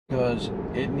because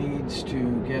it needs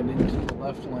to get into the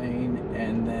left lane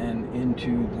and then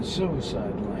into the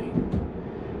suicide lane.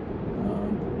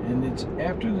 And it's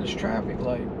after this traffic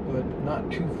light, but not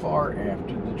too far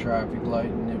after the traffic light.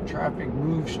 And if traffic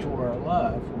moves to our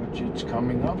left, which it's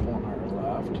coming up on our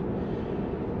left,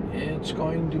 it's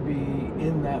going to be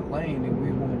in that lane and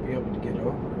we won't be able to get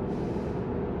over.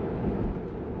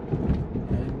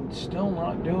 And still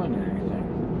not doing anything.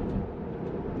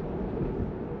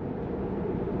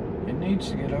 It needs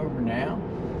to get over now.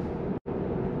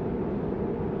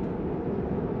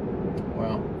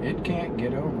 Well, it can't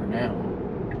get over now.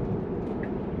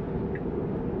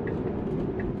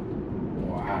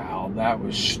 Wow, that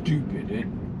was stupid.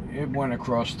 It went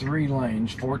across 3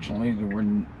 lanes. Fortunately, there were,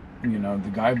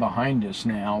 the guy behind us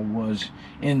now was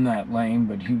in that lane,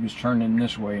 but he was turning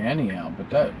this way anyhow. But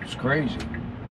that was crazy.